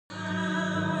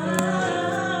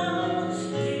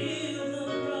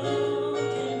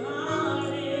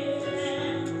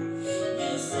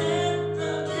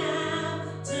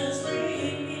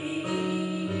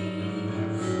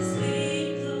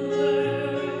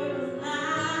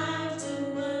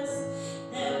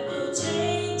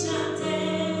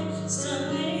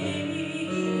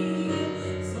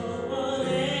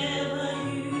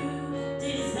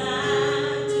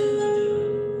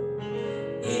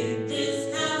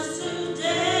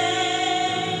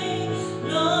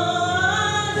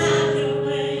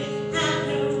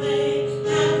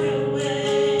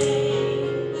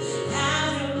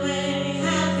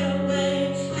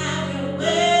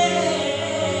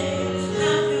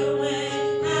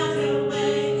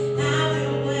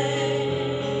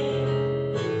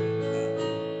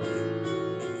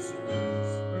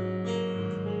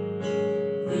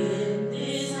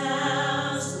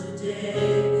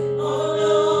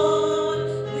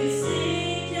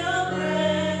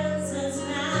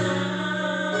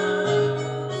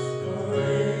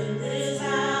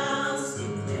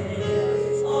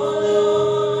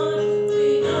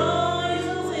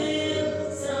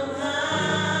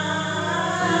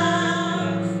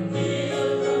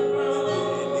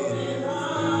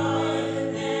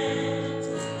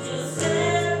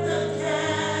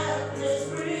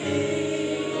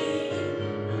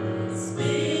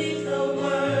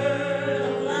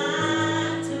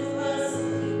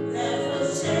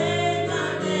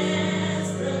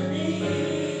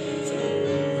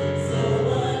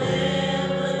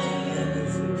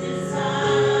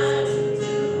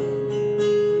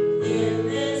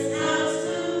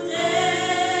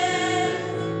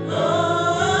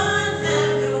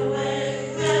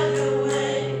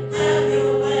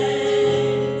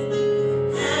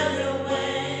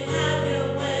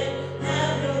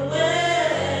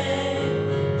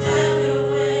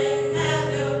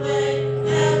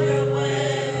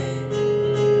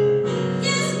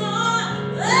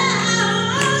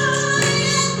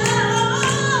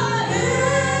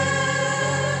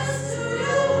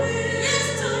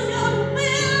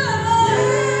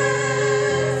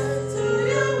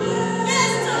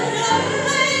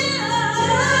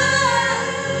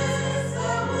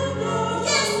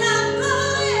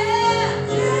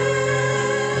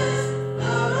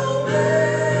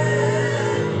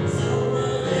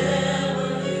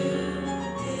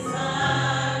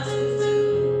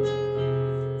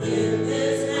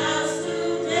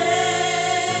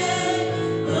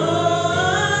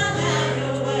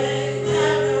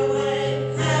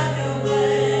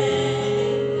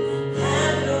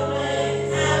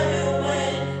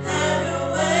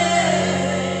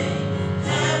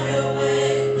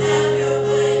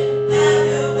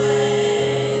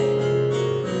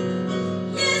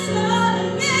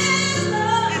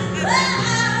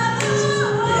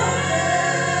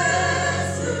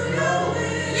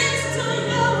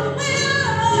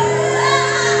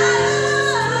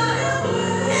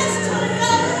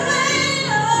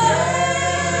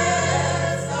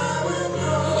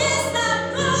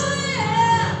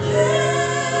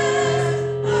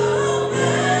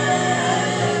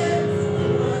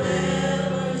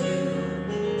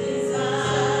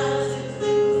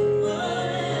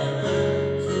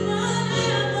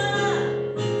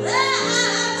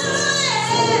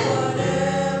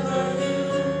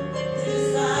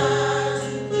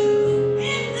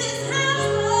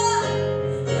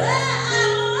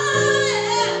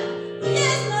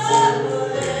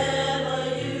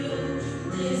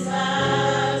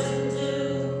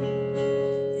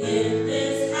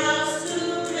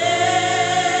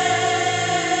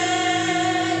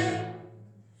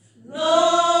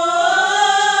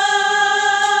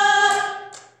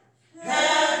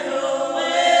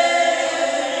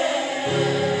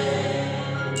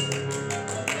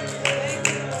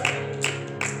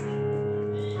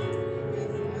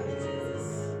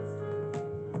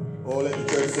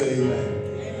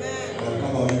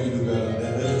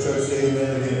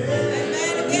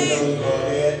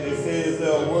They say, is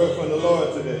there a word from the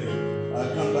Lord today?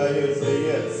 I come by here and say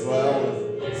yes. While I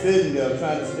was sitting there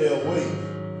trying to stay awake,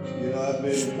 I've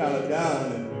been kind of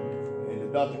down, and the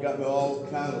doctor got me all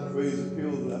kind of crazy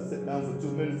pills, and I sit down for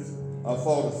 2 minutes, I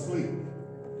fall asleep.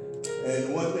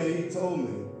 And one thing he told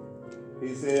me,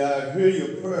 he said, I hear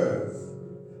your prayers.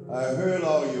 I heard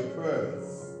all your prayers.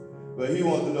 But he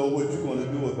wants to know what you're going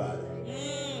to do about it.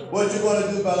 What you're going to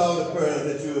do about all the prayers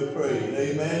that you have prayed.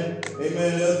 Amen.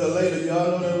 Amen. There's a lady,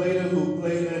 y'all know that lady who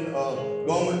played in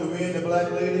Gone with the Wind, the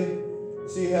black lady?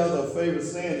 She has a favorite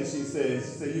saying that she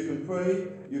says, you can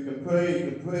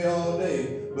pray all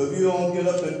day, but if you don't get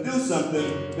up and do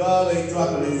something, God ain't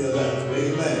dropping in your lap.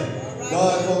 Amen.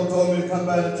 God told me to come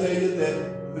by and tell you that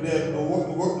the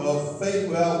work of faith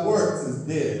without works is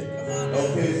dead.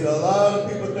 Okay, so a lot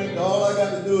of people think that all I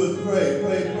got to do is pray,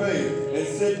 and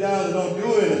sit down and don't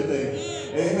do anything.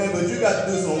 Amen. But you got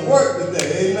to do some work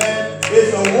today. Amen.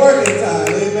 It's some working time.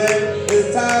 Amen.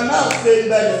 It's time out sitting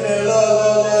back and saying,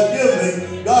 Lord, give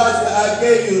me. God said, I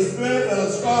gave you strength and a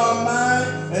strong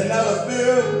mind and not a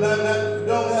fear.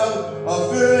 Don't have a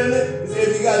fear in it. He said,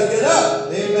 you got to get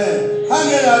up. Amen. How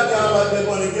many of y'all out there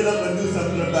want to get up and do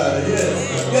something about it?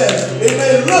 Yes. It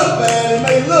may look bad. It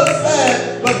may look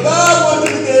sad. But God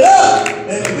wants you to get up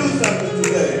and do something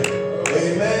today.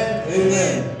 Amen.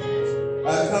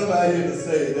 I come by here to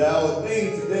say that our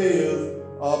theme today is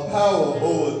power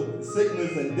over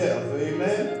sickness and death.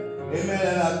 Amen.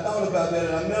 And I thought about that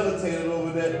and I meditated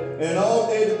over that. And all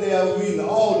day today I was reading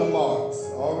all the marks.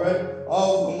 All right?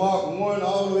 All from Mark 1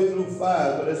 all the way through 5.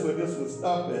 But that's where this would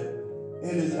stop at.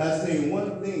 And I seen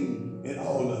one thing in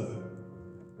all of it.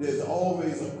 There's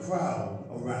always a crowd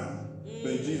around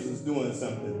when Jesus is doing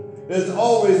something. There's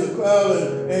always a crowd.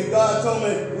 And God told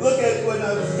me, look at what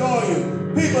I was showing you.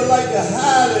 People like to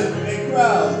hide in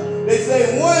crowds. They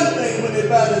say one thing when they're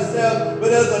by themselves, but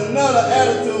there's another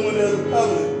attitude when they're in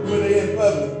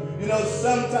public.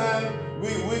 Sometimes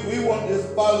we want to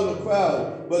just follow the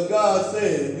crowd. But God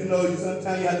said,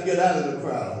 sometimes you have to get out of the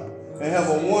crowd and have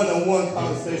a one-on-one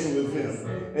conversation with him.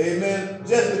 Amen.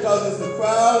 Just because it's the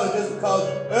crowd and just because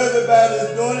everybody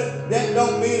is doing it, that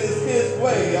don't mean it's his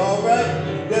way, all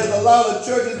right? There's a lot of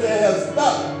churches that have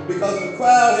stopped because the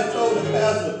crowd had told the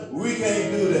pastor, we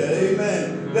can't do that.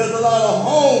 Amen. There's a lot of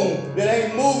homes that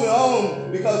ain't moving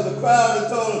on because the crowd has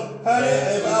told them, honey,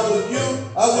 if I was you,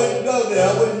 I wouldn't go there.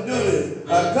 I wouldn't do this.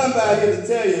 I come by here to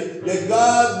tell you that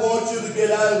God wants you to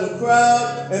get out of the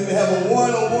crowd and have a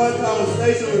one-on-one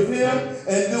conversation with him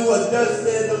and do what thus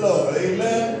said the Lord.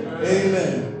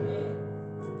 Amen.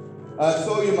 I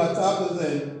show you my topics,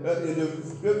 and the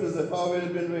scriptures have already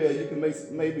been read. You can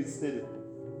maybe sit it.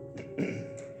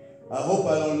 I hope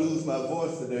I don't lose my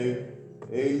voice today.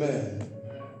 Amen.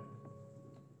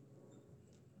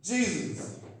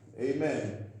 Jesus.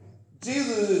 Amen.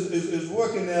 Jesus is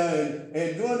working now,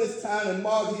 and during this time in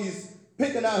Mark, he's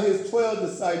picking out his 12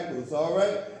 disciples, all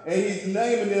right? And he's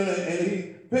naming them, and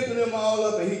he's picking them all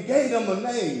up, and he gave them a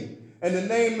name. And the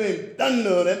name means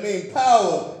thunder. That means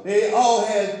power. They all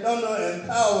had thunder and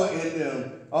power in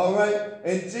them. All right?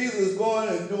 And Jesus going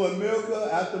and doing miracle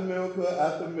after miracle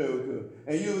after miracle.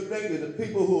 And you would think that the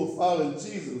people who are following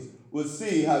Jesus would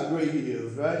see how great he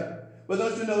is, right? But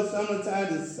don't you know sometimes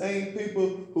the same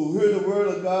people who hear the word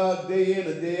of God day in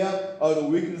and day out are the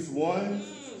weakest ones?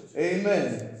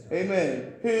 Amen.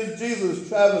 Here's Jesus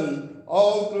traveling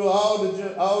all through all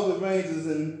the ranges,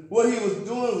 and what he was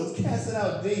doing was casting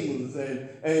out demons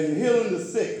and healing the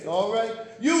sick, all right?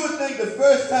 You would think the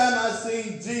first time I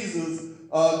seen Jesus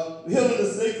healing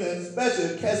the sick, and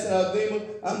especially casting out demons,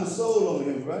 I'm sold on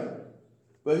him, right?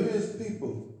 But here's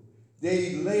people.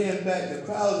 They laying back, the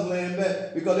crowd is laying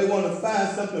back because they want to find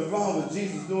something wrong with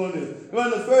Jesus doing this.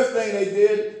 Remember the first thing they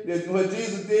did, what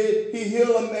Jesus did, he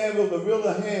healed a man with a real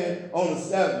hand on the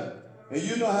Sabbath. And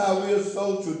you know how we are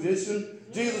so tradition.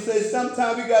 Jesus says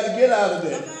sometimes we got to get out of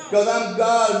there. Because I'm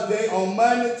God today on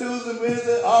Monday, Tuesday,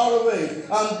 Wednesday, all the way.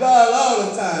 I'm God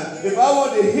all the time. If I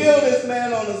want to heal this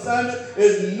man on a Sunday,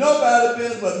 it's nobody's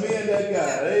business but me and that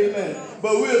guy. Amen.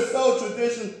 But we're so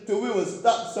tradition till we would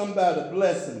stop somebody's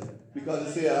blessing.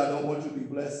 Because he said, I don't want you to be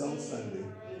blessed on Sunday.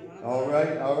 All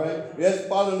right. Let's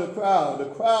follow the crowd. The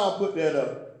crowd put that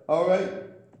up. All right.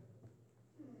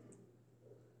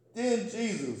 Then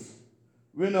Jesus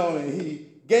went on and he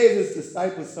gave his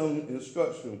disciples some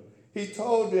instruction. He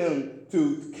told them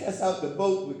to cast out the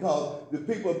boat because the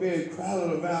people are being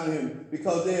crowded around him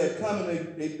because they are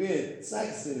coming, they've been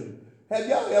sightseeing. Have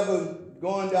y'all ever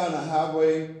gone down the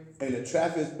highway and the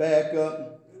traffic's back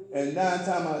up and 9 times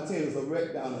out of 10 it's a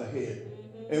wreck down ahead?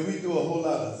 And we do a whole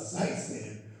lot of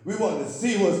sightseeing. We want to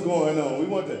see what's going on. We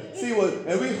want to see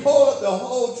and we hold up the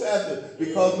whole traffic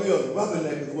because we are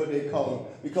rubberneckers, what they call them,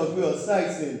 because we are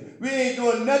sightseeing. We ain't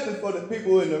doing nothing for the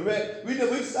people in the wreck.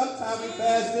 Sometimes we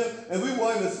pass them and we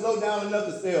won't even slow down enough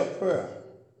to say a prayer.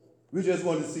 We just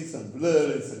want to see some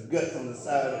blood and some guts on the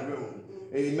side of the road.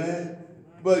 Amen.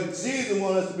 But Jesus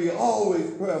wants us to be always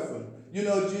prayerful. You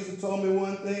know, Jesus told me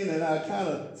one thing, and I kind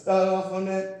of started off on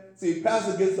that. See,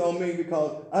 Pastor gets on me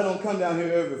because I don't come down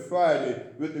here every Friday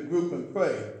with the group and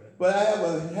pray. But I have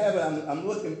a habit, I'm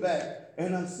looking back,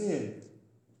 and I'm seeing,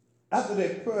 after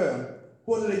that prayer,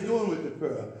 what are they doing with the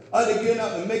prayer? Are they getting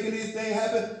up and making these things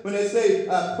happen? When they say,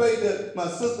 I pray that my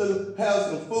sister has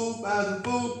some food, find some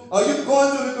food. Are you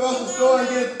going to the grocery store and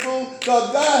getting food?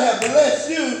 Because God has blessed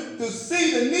you to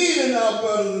see the need in our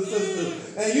brothers and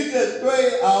sisters. And you just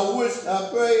pray, I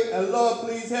pray, and Lord,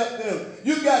 please help them.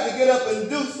 You got to get up and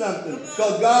do something.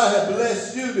 Because God has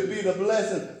blessed you to be the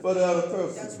blessing for the other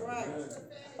person. That's right.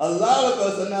 A lot of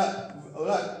us are not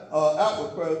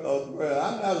outward prayer.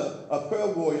 I'm not a prayer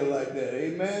warrior like that.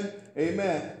 Amen.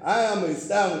 Amen. I am a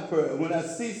silent prayer. When I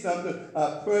see something,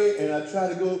 I pray and I try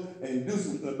to go and do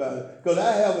something about it. Because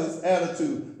I have this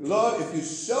attitude, Lord, if you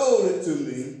showed it to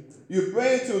me, you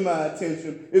bring it to my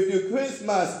attention. If you quench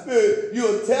my spirit,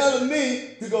 you're telling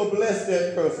me to go bless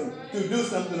that person, to do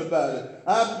something about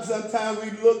it. Sometimes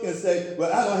we look and say,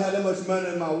 well, I don't have that much money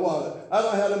in my wallet. I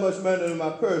don't have that much money in my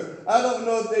purse. I don't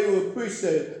know if they will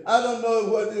appreciate it. I don't know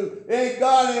what to do.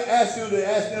 God didn't ask you to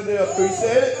ask them to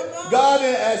appreciate it. God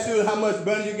didn't ask you how much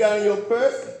money you got in your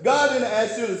purse. God didn't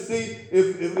ask you to see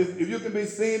if you can be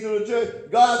seen through the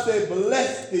church. God said,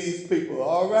 bless these people,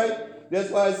 all right? That's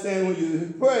why it's saying when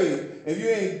you pray, if you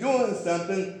ain't doing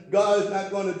something, God is not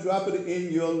going to drop it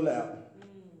in your lap.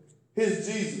 Here's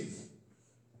Jesus.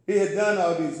 He had done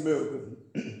all these miracles.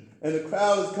 And the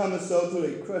crowd was coming so till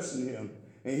they crushing him.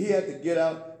 And he had to get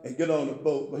out and get on the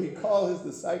boat. But he called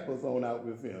his disciples on out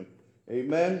with him.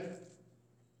 Amen.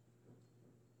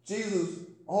 Jesus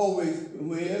always,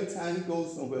 every time he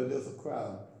goes somewhere, there's a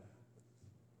crowd.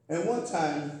 And one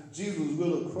time, Jesus was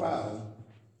with a crowd.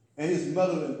 And his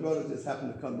mother and brother just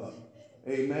happened to come up.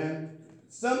 Amen.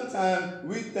 Sometimes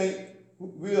we think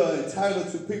we are entitled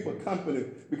to people company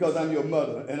because I'm your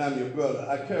mother and I'm your brother.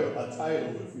 I carry a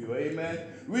title with you. Amen.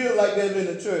 We are like that in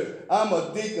the church. I'm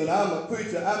a deacon. I'm a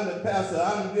preacher. I'm the pastor.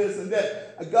 I'm this and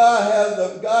that.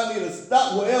 God needs to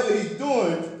stop whatever he's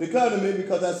doing to come to me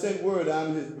because I sent word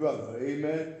I'm his brother.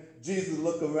 Amen. Jesus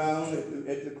looked around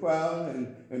at the crowd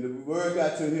and the word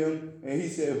got to him and he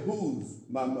said, who's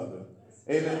my mother?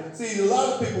 Amen. See, a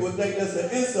lot of people would think that's an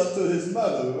insult to his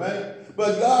mother, right?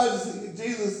 But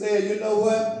Jesus said, you know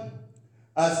what?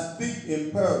 I speak in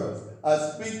parables. I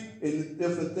speak in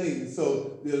different things,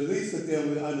 so the least of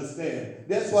them will understand.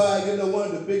 That's why, one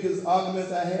of the biggest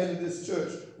arguments I had in this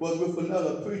church was with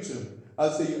another preacher. I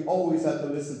said, you always have to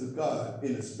listen to God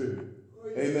in the spirit.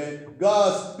 Amen.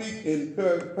 God speaks in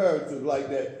parables like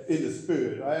that in the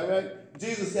spirit. All right?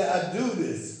 Jesus said, I do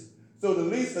this. So the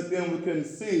least of them can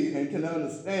see and can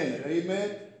understand it.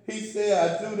 Amen. He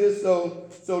said, I do this so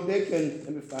they can,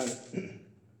 let me find it.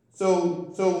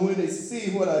 So when they see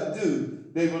what I do,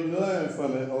 they will learn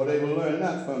from it or they will learn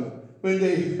not from it. When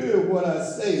they hear what I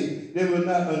say, they will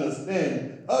not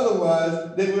understand.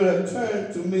 Otherwise, they will have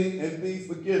turned to me and be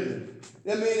forgiven.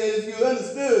 That means that if you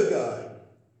understood God,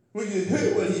 when you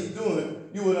hear what he's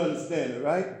doing, you would understand it,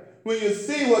 right? When you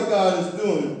see what God is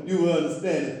doing, you will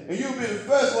understand it. And you'll be the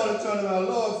first one to turn around,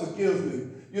 Lord, forgive me.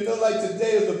 Like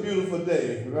today is a beautiful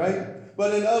day, right?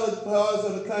 But in other parts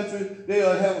of the country, they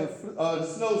are having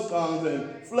snowstorms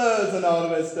and floods and all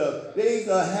of that stuff. Things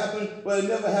are happening, but it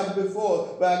never happened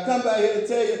before. But I come by here to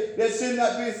tell you, that should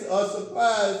not be a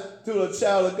surprise to a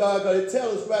child of God, because it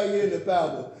tells us right here in the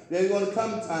Bible. There's going to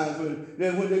come times when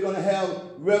they're going to have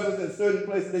rivers in certain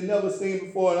places they've never seen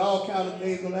before, and all kinds of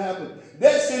things going to happen.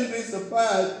 That shouldn't be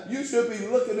surprised. You should be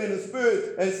looking in the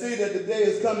spirit and see that the day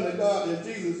is coming to God and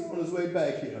Jesus is on his way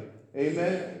back here.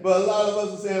 Amen. But a lot of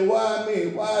us are saying, why me?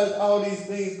 Why is all these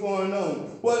things going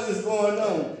on? What is going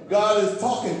on? God is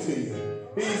talking to you.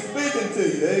 He's speaking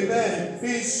to you. Amen.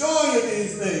 He's showing you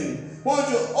these things. Why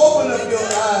don't you open up your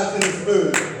eyes in the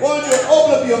spirit? Why don't you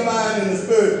open up your mind in the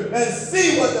spirit and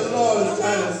see what the Lord is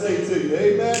trying to say to you?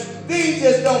 Amen. Things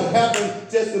just don't happen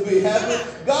just to be happy.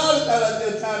 God is not out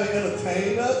there trying to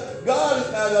entertain us. God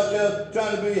is not out there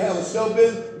trying to have a show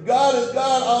business. God is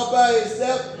God all by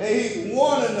himself, and he's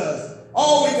warning us.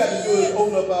 All we got to do is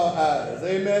open up our eyes.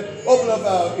 Amen. Open up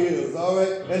our ears, all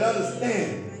right, and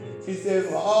understand. He said,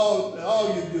 for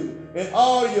all you do and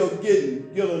all you're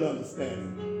getting, get an understanding.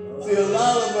 See, a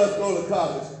lot of us go to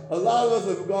college. A lot of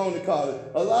us have gone to college.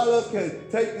 A lot of us can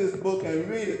take this book and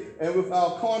read it, and with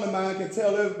our corner mind can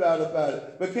tell everybody about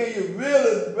it. But can you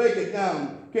really break it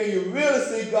down? Can you really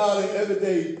see God in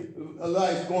everyday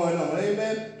life going on?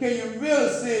 Amen? Can you really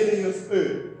see it in your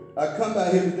spirit? I come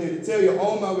by here today to tell you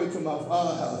on my way to my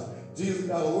Father's house, Jesus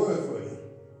got a word for you.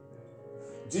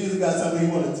 Jesus got something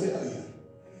he wants to tell you.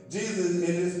 Jesus in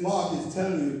this mark is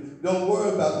telling you, don't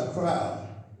worry about the crowd.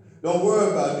 Don't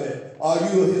worry about that. Are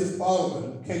you his follower?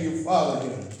 Can you follow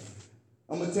him?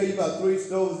 I'm going to tell you about 3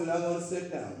 stories and I'm going to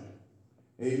sit down.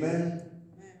 Amen?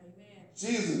 Amen.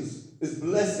 Jesus is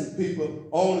blessing people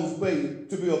on his way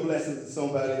to be a blessing to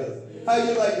somebody else. How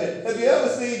you like that? Have you ever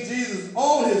seen Jesus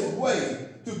on his way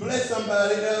to bless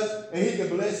somebody else and he can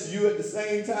bless you at the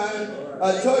same time?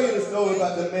 I told you the story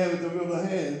about the man with the river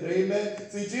hand. Amen?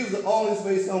 See, Jesus is on his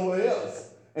way somewhere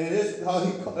else. And this is how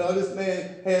this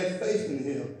man had faith in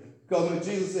him. Because when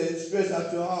Jesus said, stretch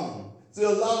out your arm. See, a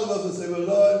lot of us will say, well,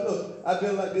 Lord, look, I've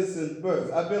been like this since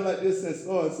birth. I've been like this since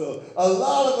so-and-so. A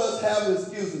lot of us have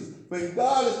excuses. When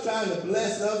God is trying to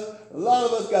bless us, a lot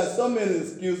of us got so many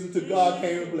excuses till God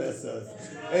can't bless us.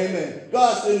 Amen.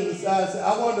 God sitting beside and said,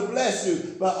 I want to bless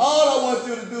you, but all I want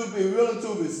you to do is be willing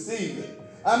to receive it.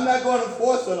 I'm not going to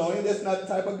force it on you. That's not the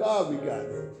type of God we got.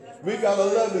 We got a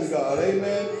loving God,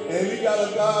 amen? And we got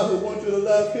a God who wants you to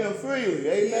love him freely,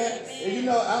 amen? And you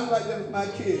know, I'm like that with my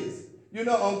kids. You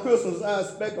know, on Christmas, I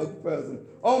expect a present.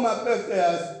 On my birthday,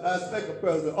 I expect a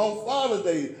present. On Father's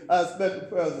Day, I expect a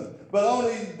present. But on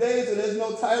these days that there's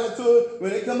no title to it,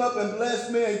 when they come up and bless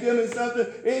me and give me something,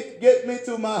 it gets me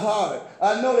to my heart.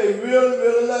 I know they really,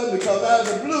 really love me because out of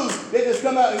the blue, they just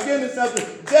come out and give me something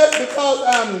just because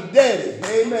I'm daddy.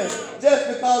 Amen. Just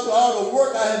because of all the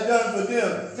work I have done for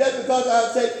them. Just because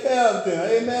I take care of them.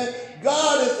 Amen.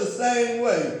 God is the same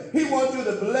way. He wants you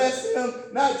to bless him,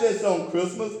 not just on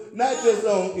Christmas, not just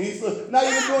on Easter, not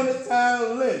even during the time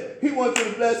of Lent. He wants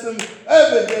you to bless him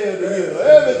every day of the year,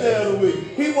 every day of the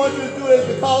week. He wants you to do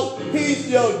this because he's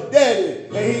your daddy,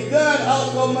 and he's done all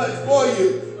so much for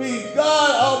you. He's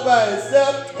God all by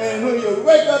himself, and when you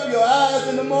wake up your eyes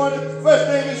in the morning, first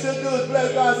thing you should do is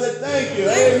bless God and say, thank you,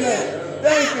 amen.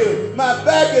 Thank you. My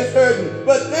back is hurting,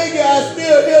 but thank you, I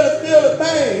still here to feel the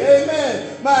pain. Amen.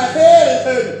 My head is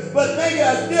hurting, but thank you,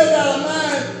 I still got a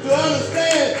mind to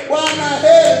understand why my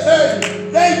head is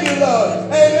hurting. Thank you, Lord.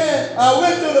 Amen. I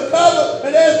went to the cupboard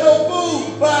and there's no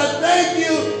food, but I thank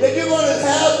you that you're going to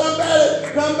have somebody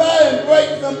come by and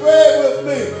break some bread with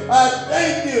me. I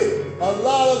thank you. A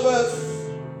lot of us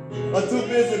are too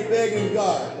busy begging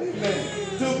God. Amen.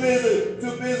 Too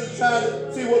busy trying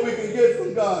to see what we can get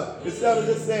from God instead of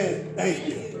just saying, thank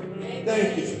you.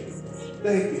 Thank you.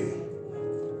 Thank you.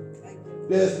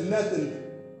 There's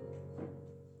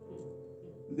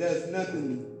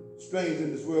nothing strange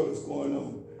in this world that's going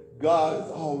on. God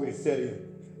is always telling you.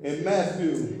 In Mark,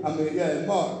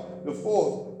 the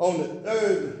 4th, on the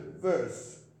 3rd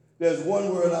verse, there's one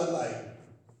word I like.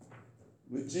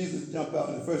 When Jesus jumped out,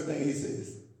 and the first thing he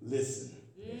says, listen.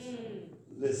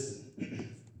 Listen.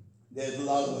 There's a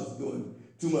lot of us doing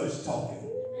too much talking,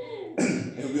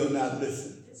 and we'll not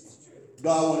listen.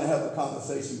 God wants to have a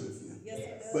conversation with you,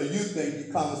 but you think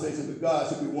your conversation with God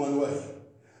should be one way.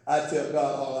 I tell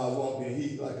God all I want, and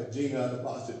he's like a genie out of the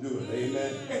box to do it,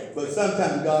 amen? But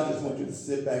sometimes God just wants you to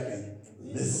sit back and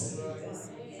listen.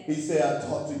 He said, I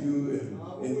talk to you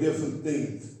in different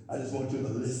things. I just want you to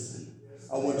listen.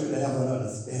 I want you to have an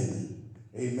understanding,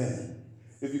 amen?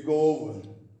 If you go over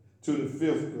to the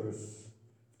 5th verse,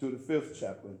 to the 5th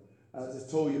chapter, I just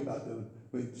told you about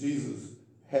when Jesus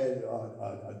had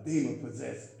a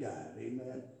demon-possessed guy,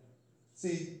 amen?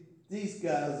 See, this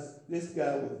guy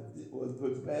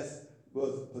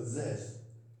was possessed,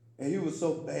 and he was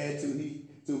so bad to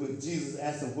when Jesus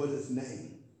asked him what his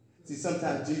name. See,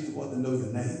 sometimes Jesus wants to know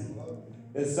your name.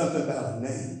 There's something about a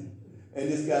name, and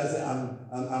this guy said,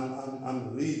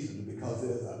 "I'm legion because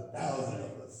there's 1,000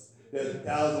 of us. There's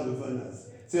 1,000 within us."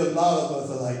 See, a lot of us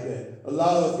are like that. A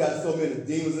lot of us got so many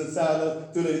demons inside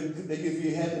us, so they give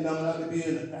you a happy number not to be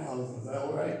in the thousands,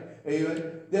 all right?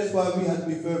 Amen? That's why we have to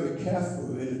be very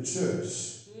careful in the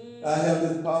church. I have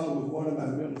this problem with one of my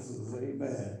ministers,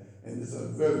 amen, and it's a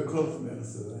very close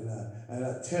minister, and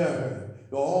I tell her,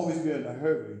 don't always be in a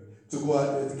hurry to go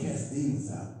out there to cast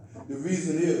demons out. The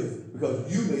reason is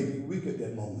because you may be weak at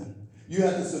that moment. You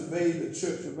have to survey the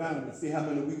church around and see how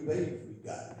many weak babies we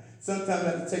got. Sometimes you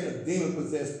have to take a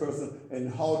demon-possessed person and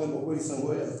haul them away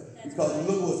somewhere else. Because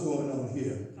look what's going on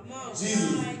here.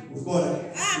 Jesus was going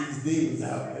to cast these demons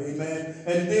out. Amen.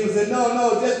 And the demons said,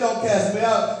 no, just don't cast me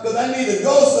out because I need to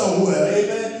go somewhere.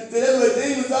 Amen. So that's what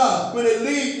demons are. When they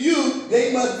leave you,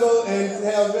 they must go and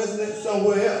have residence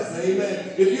somewhere else.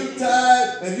 Amen. If you're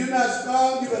tired, if you're not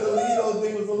strong, you better leave those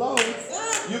demons alone.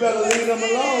 You better leave them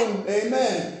alone.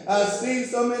 Amen. I've seen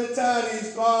so many times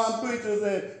these strong preachers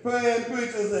and praying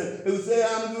preachers and who say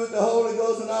I'm with the Holy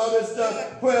Ghost and all this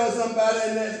stuff. Pray on somebody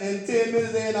and 10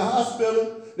 minutes they're in the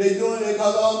hospital. They doing it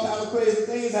because all kind of crazy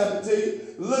things happen to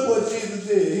you. Look what Jesus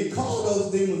did. He called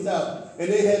those demons out. And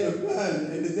they had to run.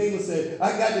 And the demon said,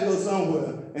 I got to go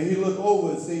somewhere. And he looked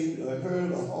over and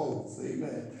heard the hogs.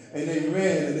 Amen. And they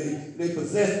ran and they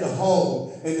possessed the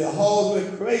hog. And the hogs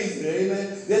went crazy.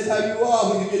 Amen. That's how you are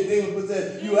when you get demon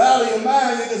possessed. You out of your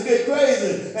mind, you just get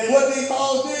crazy. And what these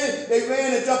hogs did, they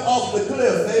ran and jumped off the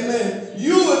cliff. Amen.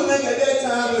 You would think at that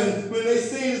time when they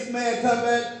see this man come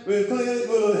back with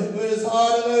his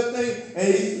heart and everything, and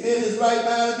he's in his right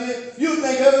mind again, you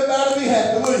think everybody be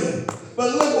happy, wouldn't you?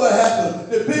 But look what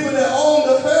happened. The people that owned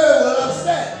the herd were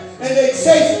upset. And they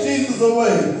chased Jesus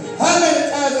away. How many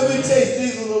times have we chased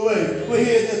Jesus away when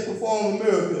he had just performed a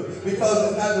miracle? Because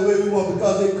it's not the way we want,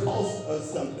 because it costs us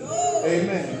something.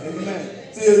 Amen.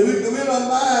 Amen. See, we don't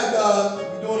mind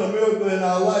God doing a miracle in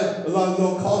our life as long as it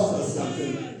don't cost us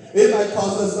something. It might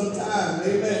cost us some time.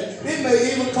 Amen. It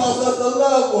may even cost us a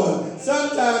loved one.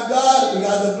 Sometimes God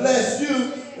got to bless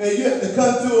you, and you have to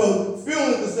come to a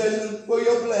funeral procession for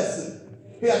your blessing.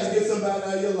 He has to get somebody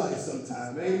out of your life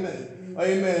sometime. Amen.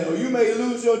 Amen. Or you may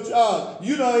lose your job.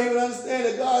 You don't even understand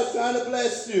that God's trying to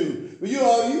bless you. But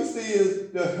all you see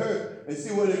is the hurt and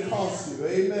see what it costs you.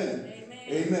 Amen.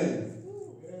 Amen.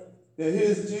 Then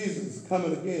here's Jesus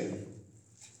coming again.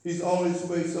 He's on his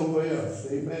way somewhere else.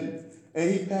 Amen. And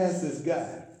he passed this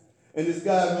guy. And this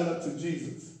guy went up to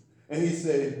Jesus. And he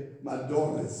said, my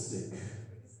daughter is sick.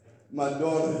 My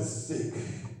daughter is sick.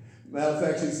 Matter of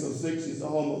fact, she's so sick, she's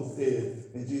almost dead.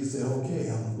 And Jesus said, okay,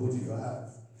 I'm going to go to your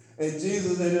house. And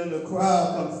Jesus and then the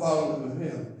crowd come following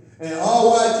him. And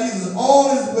all while Jesus is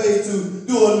on his way to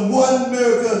doing one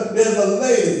miracle, there's a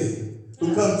lady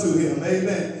who comes to him.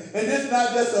 Amen. And this is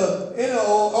not just an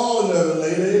ordinary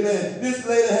lady. Amen. This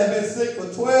lady had been sick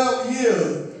for 12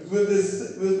 years with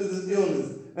this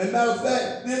illness. And matter of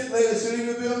fact, this lady shouldn't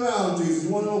even be around Jesus. You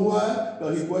want to know why?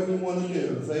 Because he wasn't one of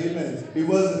theirs. Amen. He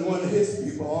wasn't one of his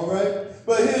people, all right?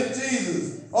 But here's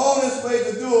Jesus on his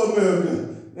way to do a miracle.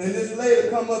 And this lady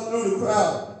come up through the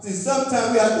crowd. See,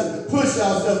 sometimes we have to push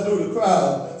ourselves through the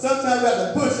crowd. Sometimes we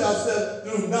have to push ourselves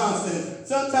through nonsense.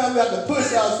 Sometimes we have to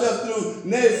push ourselves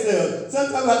through naysayers.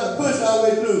 Sometimes we have to push our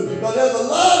way through. Because there's a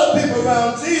lot of people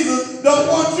around Jesus don't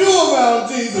want you around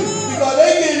Jesus. Because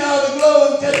they getting all the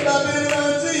glory just by being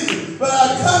around Jesus. But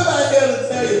I come back here to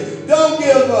tell you, don't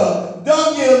give up.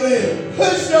 Don't give in.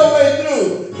 Push your way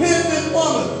through. Here's this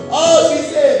woman. All she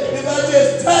said, if I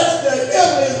just touch the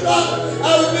hem of his garment,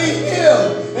 I would be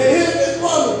healed. And here's this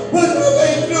woman. Push her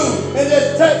way through and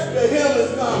just touch the hem of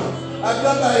his garment. I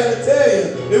come by here to tell you,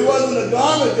 it wasn't the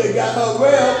garment that got her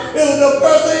well. It was the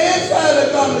person inside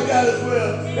the garment that got us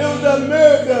well. It was the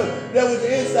miracle that was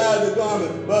inside the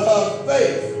garment. But her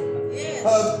faith,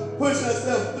 her pushing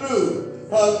herself through,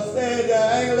 her saying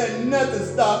that I ain't gonna let nothing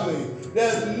stop me.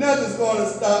 There's nothing's going to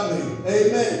stop me.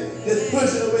 Amen. Just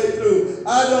pushing the way through.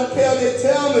 I don't care if they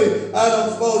tell me I'm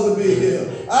not supposed to be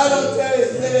here. I don't care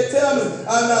if they tell me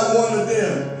I'm not one of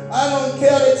them. I don't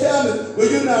care if they tell me, well,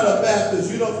 you're not a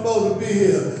Baptist. You're not supposed to be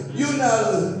here. You're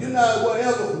not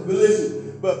whatever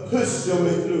religion. But push your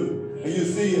way through. And you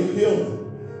see him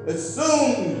healing. As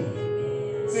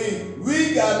soon, see,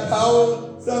 we got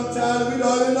power sometimes we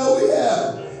don't even know we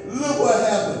have. Look what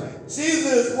happened.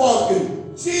 Jesus is walking.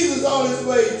 Jesus on his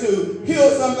way to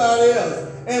heal somebody else.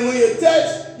 And when you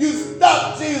touch, you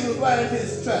stop Jesus right in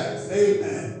his tracks.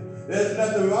 Amen. There's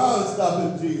nothing wrong with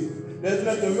stopping Jesus. There's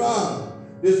nothing wrong.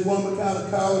 This woman kind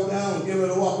of cowered down and gave her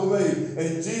to walk away.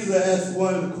 And Jesus asked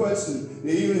one of the questions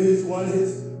that even one of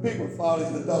his people thought he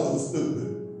thought it was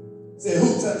stupid. Said,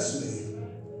 who touched me?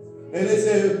 And they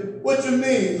said, what you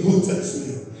mean, who touched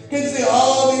me? Can you see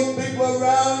all these people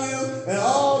around you and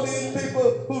all these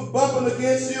people who's bumping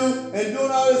against you and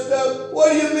doing all this stuff?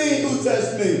 What do you mean, who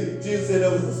touched me? Jesus said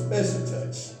that was a special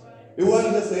touch. It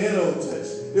wasn't just an inner touch.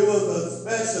 It was a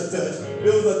special touch.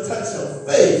 It was a touch of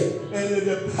faith. And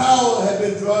the power had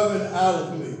been driven out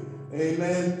of me.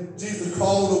 Amen. Jesus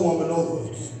called the woman over.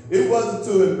 It wasn't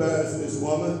to embarrass this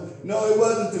woman. No, it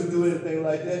wasn't to do anything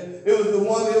like that. It was the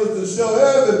woman, it was to show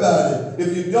everybody.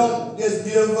 If you don't just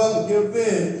give up and give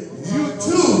in, you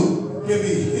too can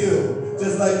be healed.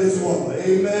 Just like this woman.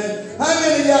 Amen. How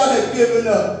many of y'all have given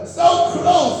up? So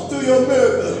close to your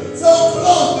miracle. So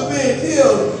close to being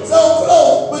healed. So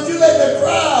close. But you let the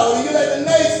crowd, you let the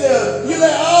naysayers, you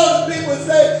let all the people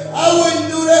say, I wouldn't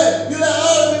do that. You let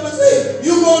all the people say,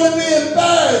 you're going to be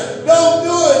embarrassed. Don't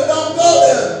do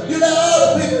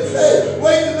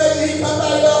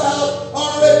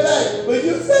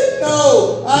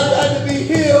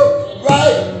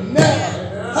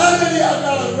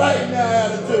right now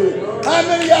attitude? How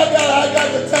many of y'all I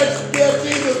got to touch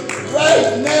Jesus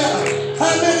right now?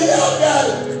 How many of y'all got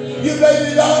it? You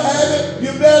maybe don't have it,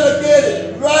 you better get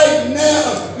it right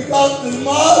now, because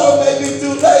tomorrow may be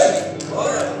too late.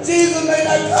 Jesus may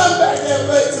not come back that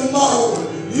way tomorrow.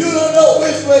 You don't know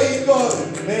which way he's going.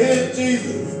 And here's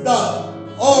Jesus stopped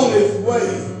on his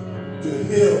way to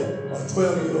heal a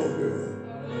 12-year-old girl.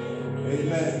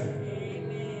 Amen.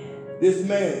 This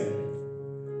man,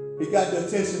 he got the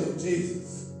attention of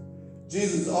Jesus.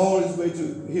 Jesus on his way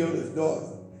to heal his daughter.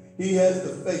 He has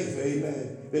the faith,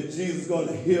 amen, that Jesus is going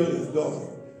to heal his daughter.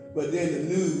 But then the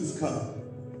news comes.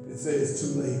 It says it's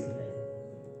too late.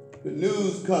 The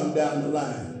news come down the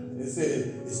line. It says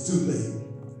it's too late.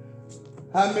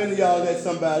 How many of y'all let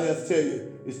somebody else tell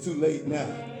you it's too late now?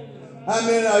 How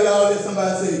many of y'all let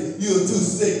somebody say you're too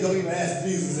sick, don't even ask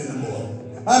Jesus anymore?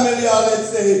 How many of y'all that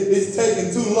say it's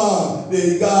taking too long,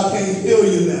 that God can't heal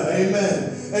you now?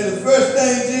 Amen. And the first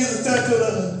thing Jesus turned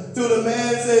to the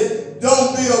man and said,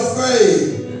 don't be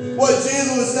afraid. What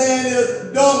Jesus was saying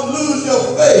is, don't lose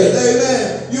your faith.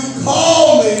 Amen. You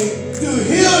call me to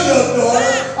heal your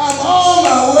daughter. I'm on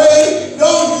my way.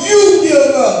 Don't you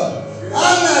give up.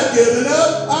 I'm not giving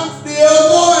up. I'm still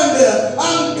going there.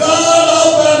 I'm God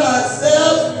all by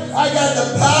myself. I got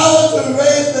the power to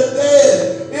raise the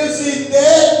dead. If she's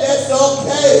dead, that's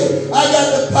okay. I got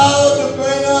the power to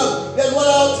bring up. That's what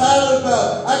I'm talking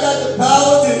about. I got the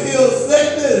power to heal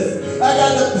sickness. I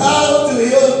got the power to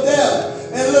heal death.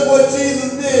 And look what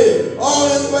Jesus did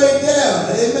on his way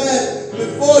down. Amen.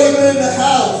 Before he went in the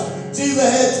house, Jesus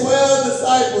had 12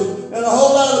 disciples and a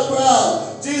whole lot of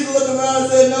crowd. Jesus looked around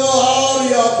and said, no, all of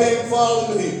y'all can't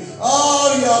follow me. All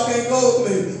of y'all can't go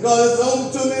with me, because there's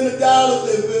only too many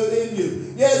dollars that built in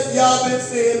you. Yes, y'all been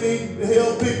seeing me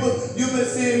heal people. You've been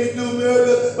seeing me do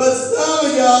miracles. But some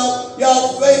of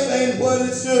y'all faith ain't what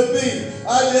it should be.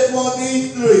 I just want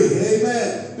these three,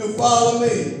 amen, to follow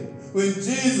me. When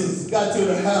Jesus got to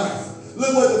the house,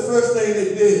 look what the first thing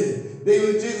they did.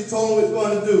 When Jesus told them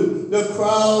what he was going to do, the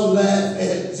crowd laughed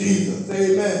at Jesus.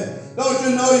 Amen. Don't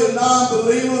you know you're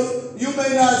non-believers? You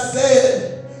may not say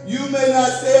it. You may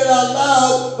not say it out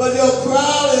loud, but your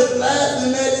crowd is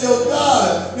laughing at your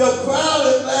God. Your crowd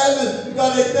is laughing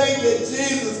because they think that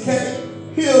Jesus can't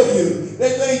heal you.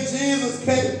 They think Jesus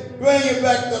can't bring you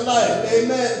back to life.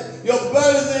 Amen. Your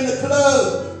buddies in the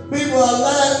club, people are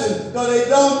laughing because they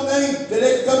don't think that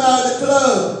they can come out of the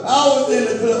club. I was in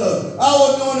the club. I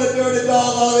was doing the dirty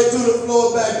dog all the way to the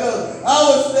floor back up. I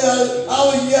was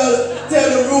yelling, tear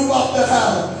the roof off the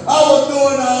house. I was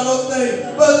doing all those things.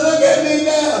 But look at me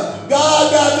now.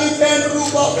 God got me tearing the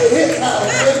roof off of his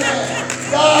house. Amen.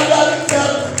 God got me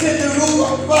set the roof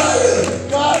on fire.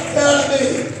 God telling me,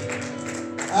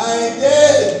 I ain't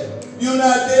dead. You're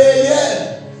not dead yet.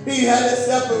 He had to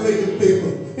separate the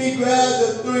people. He grabbed the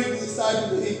 3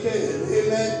 disciples that he carried.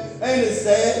 Amen. Ain't it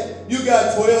sad? You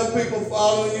got 12 people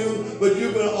following you, but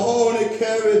you can only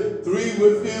carry 3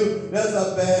 with you. That's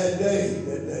a bad day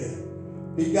that day.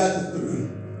 He got the 3.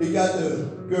 He got the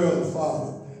girl's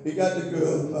father. He got the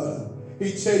girl's mother.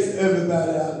 He chased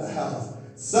everybody out of the house.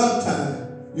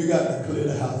 Sometimes you got to clear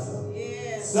the house up.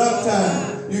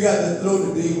 Sometimes you got to throw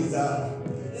the demons out.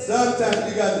 Sometimes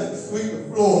you got to sweep the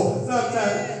floor.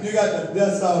 Sometimes you got to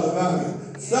dust all around you.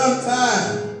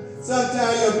 Sometimes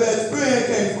your best friend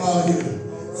can't follow you.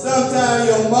 Sometimes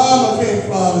your mama can't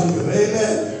follow you.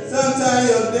 Amen. Sometimes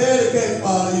your daddy can't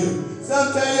follow you.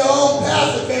 Sometimes your own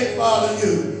pastor can't follow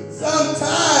you.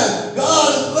 Sometimes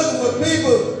God is looking for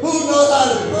people who know how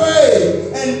to pray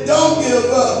and don't give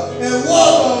up and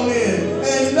walk on in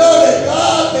and know that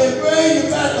God can bring you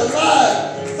back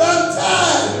alive.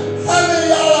 Sometimes, how many of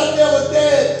y'all out there were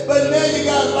dead, but now you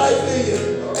got life in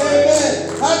you? Amen.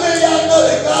 How many of y'all know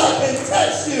that God can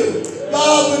touch you?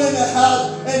 God went in the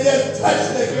house and just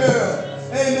touched the girl.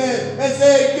 Amen. And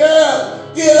said, girl,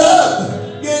 get up.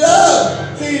 Get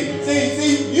up.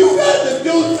 See, you got to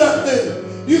do something.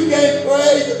 You can't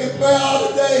pray. You can pray all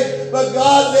the day. But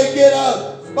God said, get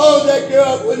up. Suppose that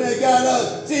girl, when they got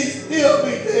up, she'd still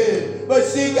be dead. But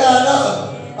she got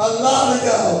up. A lot of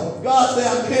y'all, God said,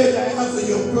 I'm here to answer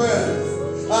your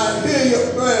prayers. I hear your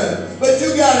prayers. But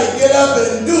you got to get up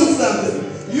and do something.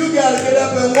 You got to get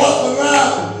up and walk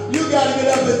around. You got to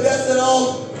get up and dust it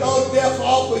all death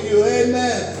off of you.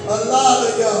 Amen. A lot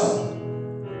of y'all,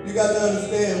 you got to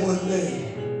understand one thing.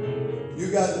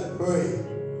 You got to pray,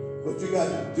 but you got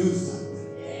to do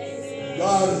something.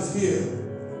 God is here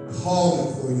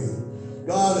calling for you.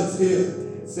 God is here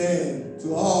saying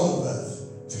to all of us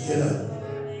to get up.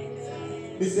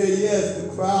 He said, yes, the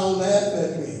crowd laughed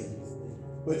at me,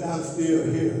 but I'm still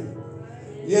here.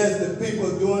 Yes, the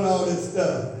people are doing all this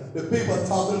stuff, The people are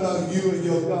talking about you and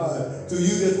your God. So you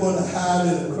just want to hide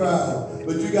in the crowd.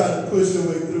 But you got to push your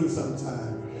way through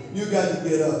sometime. You got to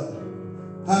get up.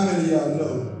 How many of y'all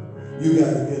know you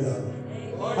got to get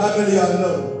up? How many of y'all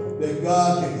know that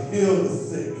God can heal the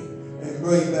sick and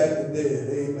bring back the dead?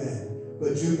 Amen.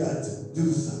 But you got to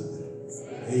do something.